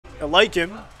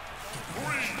Eliakim.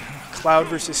 Cloud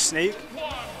versus Snake.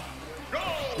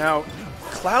 Now,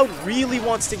 Cloud really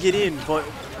wants to get in, but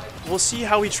we'll see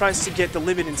how he tries to get the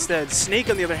limit instead. Snake,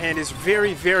 on the other hand, is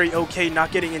very, very okay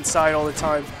not getting inside all the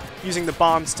time, using the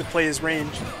bombs to play his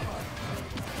range.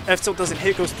 F-tilt doesn't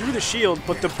hit, goes through the shield,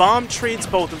 but the bomb trades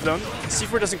both of them.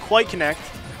 C4 doesn't quite connect.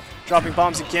 Dropping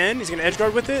bombs again. He's going to edge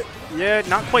guard with it. Yeah,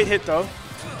 not quite hit, though.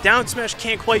 Down smash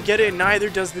can't quite get it, and neither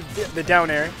does the down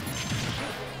air.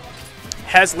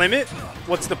 Has limit.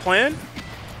 What's the plan?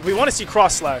 We want to see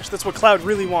cross slash. That's what Cloud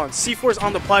really wants. C4's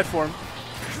on the platform.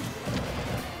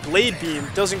 Blade beam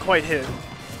doesn't quite hit.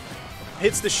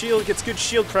 Hits the shield, gets good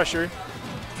shield pressure.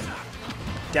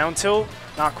 Down tilt,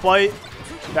 not quite.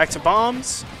 Back to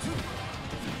bombs.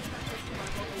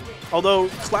 Although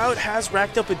Cloud has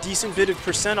racked up a decent bit of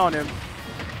percent on him,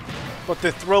 but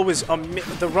the throw is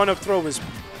the run-up throw was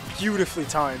beautifully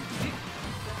timed.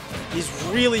 He's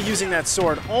really using that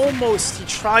sword. Almost, he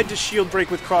tried to shield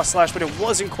break with cross slash, but it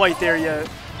wasn't quite there yet.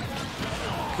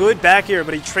 Good back air,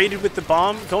 but he traded with the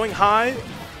bomb. Going high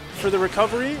for the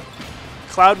recovery.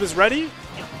 Cloud was ready.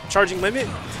 Charging limit.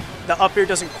 The up air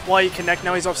doesn't quite connect.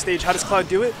 Now he's off stage. How does Cloud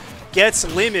do it?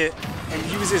 Gets limit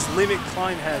and uses limit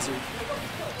climb hazard.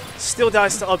 Still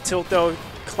dies to up tilt though.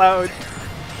 Cloud,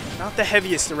 not the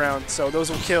heaviest around, so those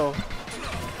will kill.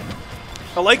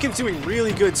 Eliakim's doing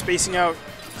really good spacing out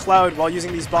Cloud while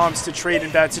using these bombs to trade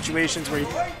in bad situations where he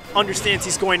understands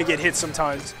he's going to get hit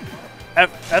sometimes.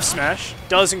 F smash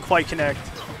doesn't quite connect.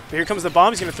 But here comes the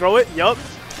bomb. He's going to throw it. Yup.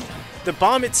 The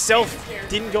bomb itself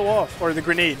didn't go off, or the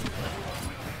grenade.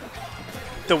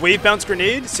 The wave bounce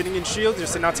grenade sitting in shield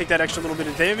just to not take that extra little bit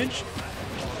of damage.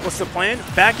 What's the plan?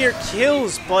 Back air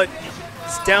kills, but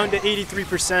it's down to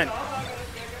 83%.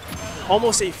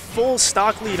 Almost a full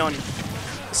stock lead on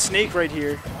Snake right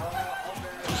here.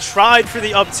 Tried for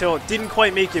the up tilt, didn't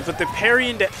quite make it, but the parry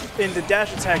into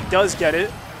dash attack does get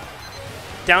it.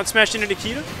 Down smash into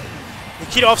Nikita.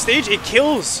 Nikita off stage, it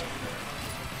kills.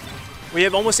 We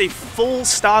have almost a full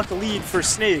stock lead for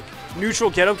Snake. Neutral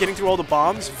get up, getting through all the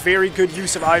bombs. Very good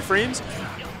use of iframes.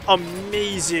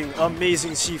 Amazing,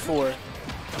 amazing C4.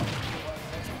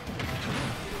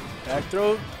 Back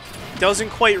throw. Doesn't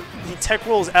quite, he tech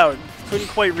rolls out. Couldn't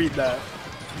quite read that.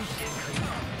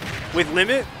 With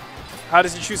limit. How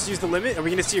does he choose to use the limit? Are we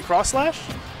going to see a cross slash?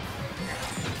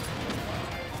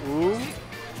 Ooh.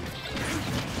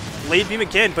 Blade beam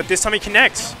again, but this time he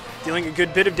connects. Dealing a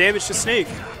good bit of damage to Snake.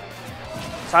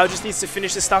 Cloud just needs to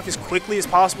finish the stock as quickly as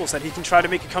possible so that he can try to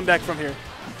make a comeback from here.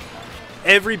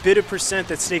 Every bit of percent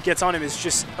that Snake gets on him is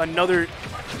just another,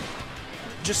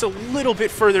 just a little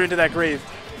bit further into that grave.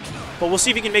 But we'll see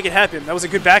if he can make it happen. That was a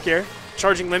good back air.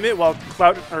 Charging limit while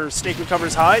Cloud or Snake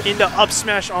recovers high into up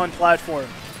smash on platform.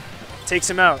 Takes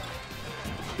him out.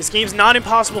 This game's not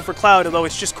impossible for Cloud, although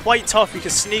it's just quite tough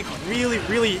because Snake really,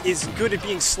 really is good at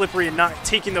being slippery and not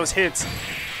taking those hits.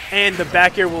 And the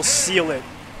back air will seal it.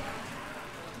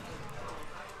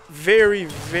 Very,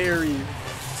 very,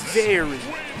 very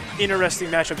interesting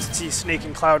matchup to see Snake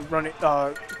and Cloud running,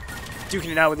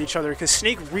 duking it out with each other because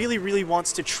Snake really, really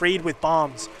wants to trade with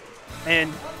bombs.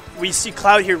 And we see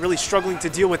Cloud here really struggling to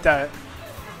deal with that.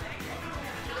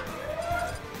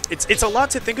 It's a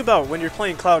lot to think about when you're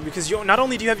playing Cloud because not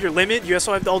only do you have your limit, you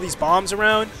also have all these bombs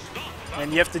around.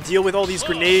 And you have to deal with all these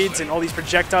grenades and all these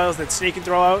projectiles that Snake can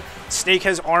throw out. Snake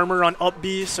has armor on up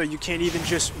B, so you can't even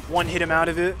just one-hit him out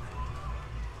of it.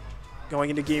 Going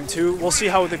into game 2. We'll see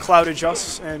how the Cloud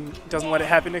adjusts and doesn't let it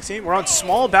happen next game. We're on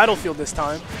small battlefield this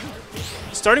time.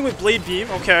 Starting with Blade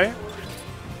Beam, okay.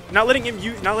 Not letting him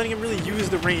really use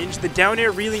the range. The down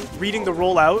air really reading the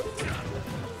rollout.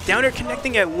 Down air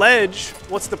connecting at ledge.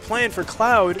 What's the plan for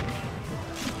Cloud?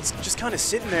 He's just kind of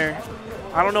sitting there.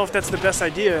 I don't know if that's the best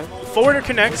idea. Forward air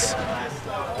connects.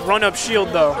 Run up shield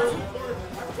though.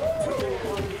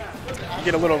 You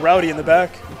get a little rowdy in the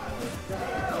back.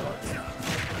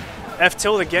 F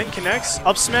tilt again connects.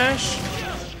 Up smash.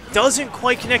 Doesn't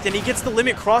quite connect, and he gets the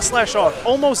limit cross slash off.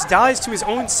 Almost dies to his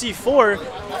own C4.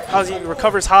 As he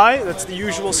recovers high. That's the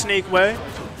usual Snake way.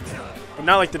 But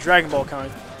not like the Dragon Ball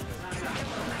kind.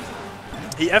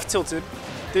 He F tilted.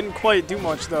 Didn't quite do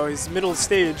much though. He's middle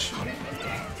stage.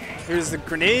 Here's the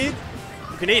grenade.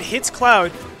 Grenade hits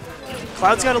Cloud.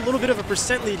 Cloud's got a little bit of a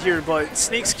percent lead here, but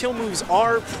Snake's kill moves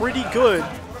are pretty good.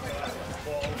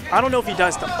 I don't know if he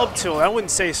dies to up tilt. I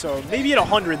wouldn't say so. Maybe at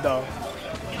 100 though.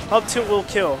 Up tilt will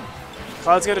kill.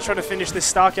 Cloud's got to try to finish this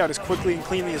stock out as quickly and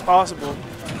cleanly as possible.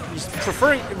 He's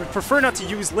prefer not to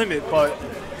use limit, but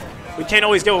we can't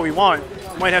always get what we want.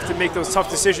 We might have to make those tough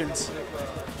decisions.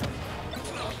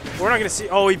 We're not going to see...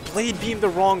 Oh, he blade beamed the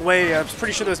wrong way. I was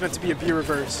pretty sure that was meant to be a B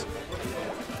reverse.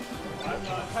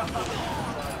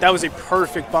 That was a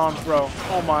perfect bomb throw.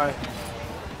 Oh my.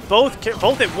 Both at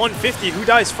 150. Who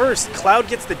dies first? Cloud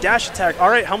gets the dash attack. All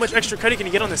right, how much extra credit can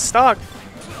he get on this stock?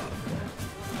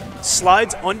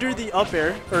 Slides under the up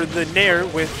air, or the nair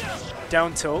with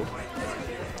down tilt.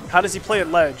 How does he play at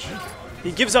ledge?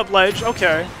 He gives up ledge.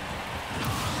 Okay.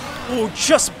 Ooh,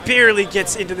 just barely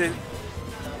gets into the...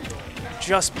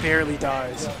 Just barely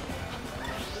dies.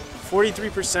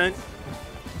 43%.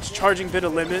 He's charging bit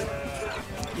of limit.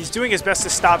 He's doing his best to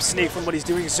stop Snake from what he's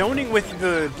doing. Zoning with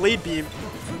the blade beam.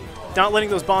 Not letting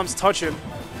those bombs touch him.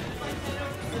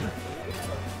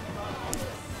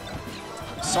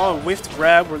 Saw a whiffed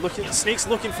grab. We're looking. Snake's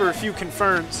looking for a few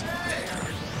confirms.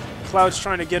 Cloud's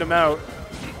trying to get him out.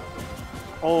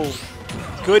 Oh,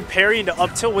 good parry into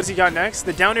up tilt. What's he got next?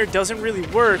 The down air doesn't really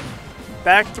work.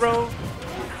 Back throw.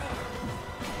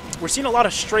 We're seeing a lot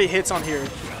of straight hits on here,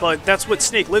 but that's what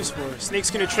Snake lives for. Snake's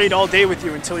going to trade all day with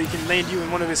you until he can land you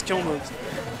in one of his kill moves.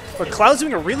 But Cloud's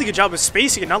doing a really good job of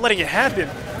spacing and not letting it happen.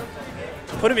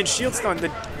 Put him in shield stun. The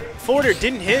forward air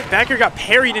didn't hit. Back air got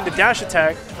parried into dash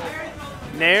attack.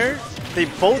 Nair. They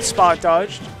both spot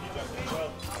dodged.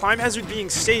 Climb hazard being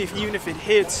safe even if it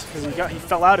hits because he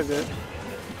fell out of it.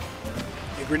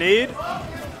 A grenade.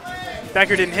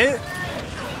 Back air didn't hit.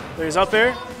 There's up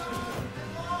air.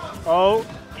 Oh.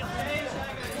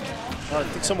 I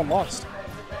think someone lost.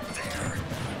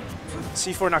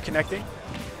 C4 not connecting.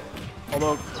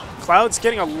 Although Cloud's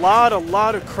getting a lot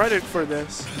of credit for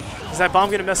this. Is that bomb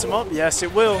going to mess him up? Yes,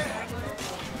 it will.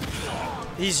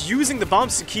 He's using the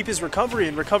bombs to keep his recovery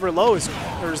and recover low as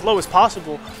low as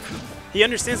possible. He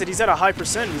understands that he's at a high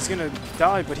percent. He's going to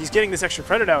die, but he's getting this extra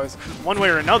credit out one way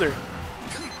or another.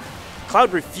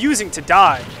 Cloud refusing to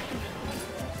die.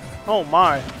 Oh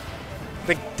my.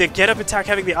 The get-up attack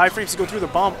having the iframes to go through the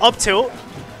bomb. Up tilt.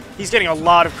 He's getting a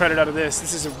lot of credit out of this.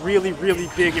 This is a really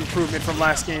big improvement from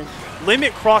last game.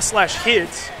 Limit cross/slash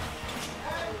hits.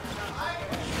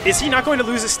 Is he not going to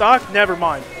lose his stock? Never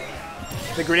mind.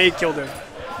 The grenade killed him.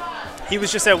 He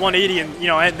was just at 180 and, you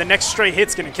know, and the next straight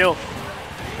hit's going to kill.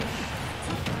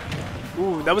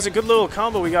 Ooh, that was a good little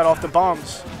combo we got off the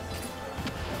bombs.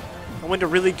 It went a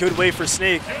really good way for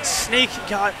Snake.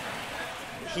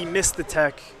 He missed the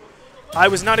tech. I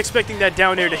was not expecting that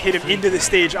down air to hit him into the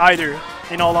stage either,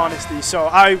 in all honesty. So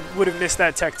I would have missed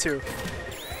that tech too.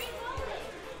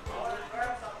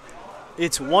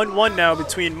 It's 1-1 now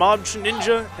between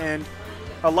Chrininja and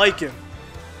Eliakim.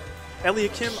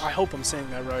 Eliakim, I hope I'm saying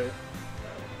that right.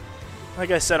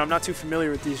 Like I said, I'm not too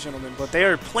familiar with these gentlemen, but they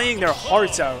are playing their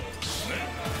hearts out.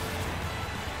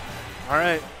 All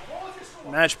right,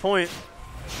 match point.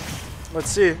 Let's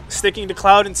see. Sticking to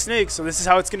Cloud and Snake, so this is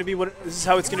how it's going to be. This is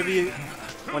how it's going to be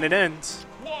when it ends.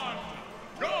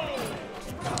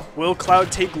 Will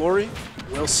Cloud take glory?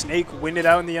 Will Snake win it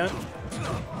out in the end?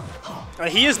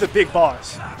 He is the big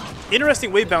boss.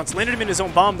 Interesting wave bounce. Landed him in his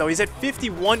own bomb, though. He's at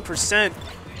 51%,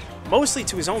 mostly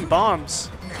to his own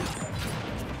bombs.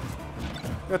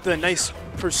 Got the nice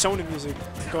Persona music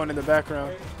going in the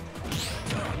background.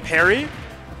 Parry.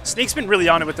 Snake's been really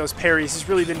on it with those parries. He's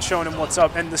really been showing him what's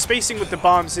up. And the spacing with the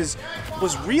bombs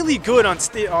was really good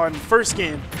on first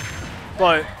game.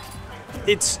 But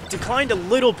it's declined a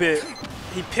little bit.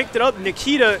 He picked it up.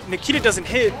 Nikita doesn't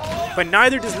hit, but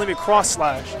neither does Limit Cross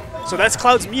Slash. So that's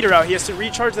Cloud's meter out. He has to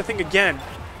recharge the thing again.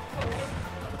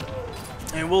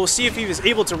 And we'll see if he was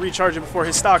able to recharge it before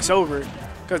his stock's over.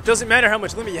 Because it doesn't matter how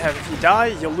much limit you have. If you die,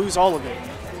 you'll lose all of it.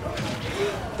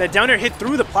 That down air hit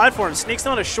through the platform. Snake's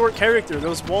not a short character.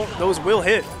 Those will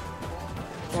hit.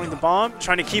 Throwing the bomb,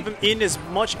 trying to keep him in as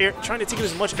much air, trying to take him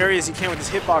as much area as he can with his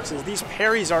hitboxes. These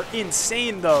parries are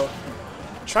insane, though.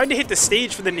 Tried to hit the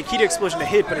stage for the Nikita explosion to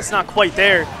hit, but it's not quite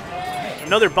there.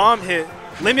 Another bomb hit.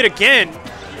 Limit again.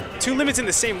 2 limits in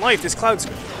the same life. This Cloud's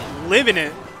living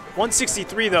it.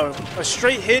 163 though. A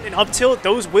straight hit and up tilt,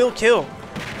 those will kill.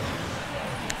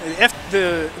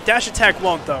 The dash attack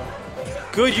won't though.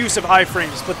 Good use of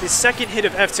iframes, but the second hit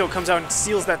of F tilt comes out and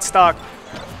seals that stock.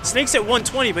 Snake's at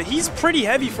 120, but he's pretty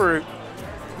heavy for,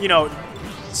 you know,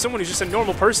 someone who's just a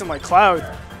normal person like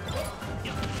Cloud.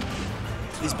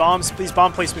 These bomb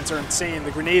placements are insane.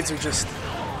 The grenades are just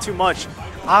too much.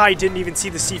 I didn't even see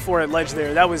the C4 at ledge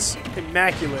there. That was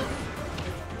immaculate.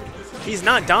 He's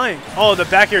not dying. Oh, the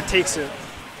back air takes it.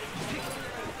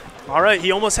 All right,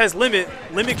 he almost has limit.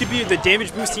 Limit could be the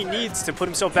damage boost he needs to put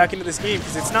himself back into this game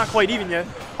because it's not quite even yet.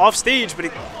 Off stage,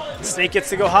 but Snake gets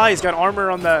to go high. He's got armor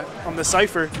on the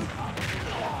Cypher.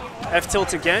 F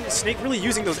tilt again. Snake really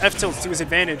using those F tilts to his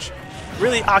advantage.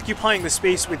 Really occupying the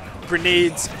space with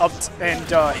grenades up and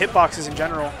hitboxes in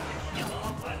general.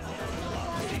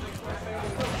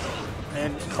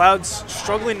 And Cloud's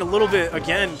struggling a little bit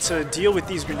again to deal with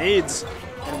these grenades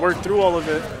and work through all of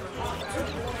it.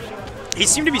 He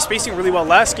seemed to be spacing really well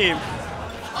last game.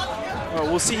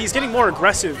 We'll see. He's getting more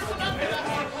aggressive.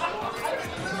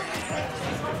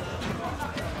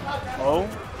 Oh.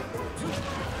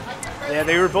 Yeah,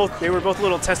 they were both a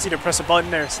little testy to press a button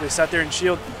there, so they sat there and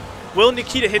shield. Will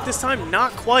Nikita hit this time?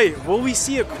 Not quite. Will we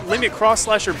see a limit cross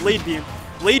slash or blade beam?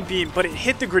 Blade beam, but it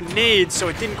hit the grenade, so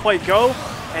it didn't quite go.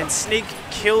 And Snake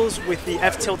kills with the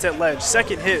F tilt at ledge.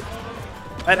 Second hit.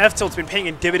 That F tilt's been paying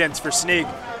in dividends for Snake.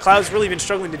 Cloud's really been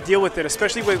struggling to deal with it,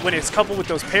 especially when it's coupled with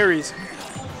those parries.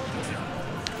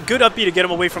 Good up B to get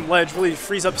him away from ledge. Really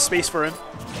frees up space for him.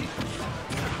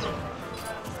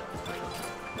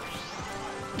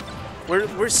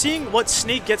 We're seeing what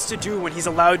Snake gets to do when he's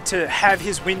allowed to have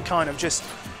his win con of just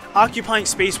occupying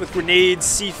space with grenades,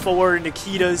 C4,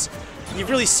 Nikitas. You've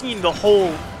really seen the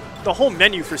whole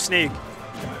menu for Snake.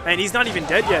 And he's not even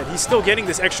dead yet. He's still getting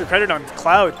this extra credit on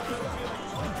Cloud.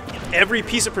 Every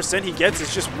piece of percent he gets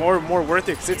is just more and more worth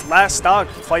it because it's last stock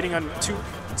fighting on two.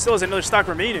 Still has another stock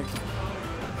remaining.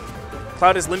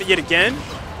 Cloud is limit yet again.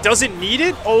 Doesn't need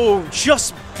it. Oh,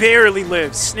 just barely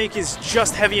lives. Snake is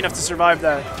just heavy enough to survive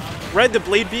that. Read the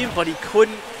blade beam, but he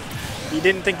couldn't. He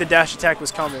didn't think the dash attack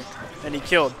was coming, and he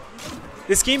killed.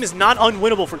 This game is not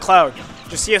unwinnable for Cloud.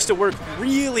 Just he has to work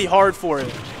really hard for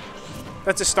it.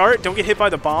 That's a start. Don't get hit by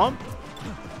the bomb.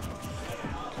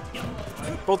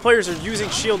 Both players are using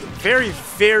shield very,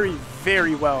 very,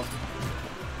 very well.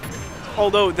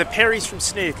 Although the parries from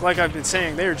Snake, like I've been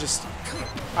saying, they're just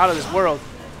out of this world.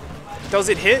 Does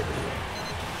it hit?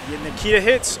 Yeah, Nikita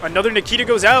hits. Another Nikita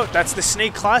goes out. That's the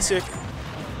Snake classic.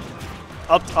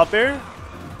 Up air.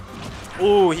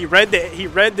 Ooh, he read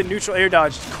the neutral air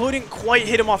dodge. Couldn't quite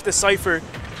hit him off the Cypher.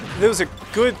 It was a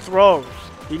good throw.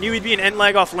 He knew he'd be an end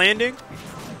lag off landing.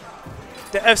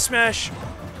 The F smash,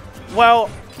 while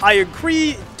I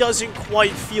agree, doesn't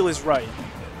quite feel as right.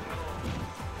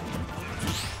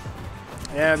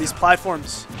 Yeah, these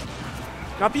platforms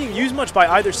not being used much by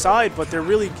either side, but they're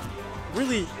really,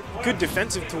 really good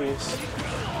defensive tools.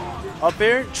 Up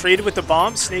air, traded with the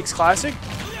bomb. Snake's classic.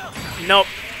 Nope.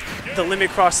 The limit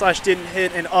cross slash didn't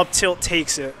hit, and up tilt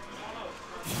takes it.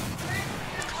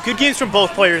 Good games from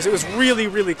both players. It was really,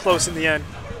 really close in the end.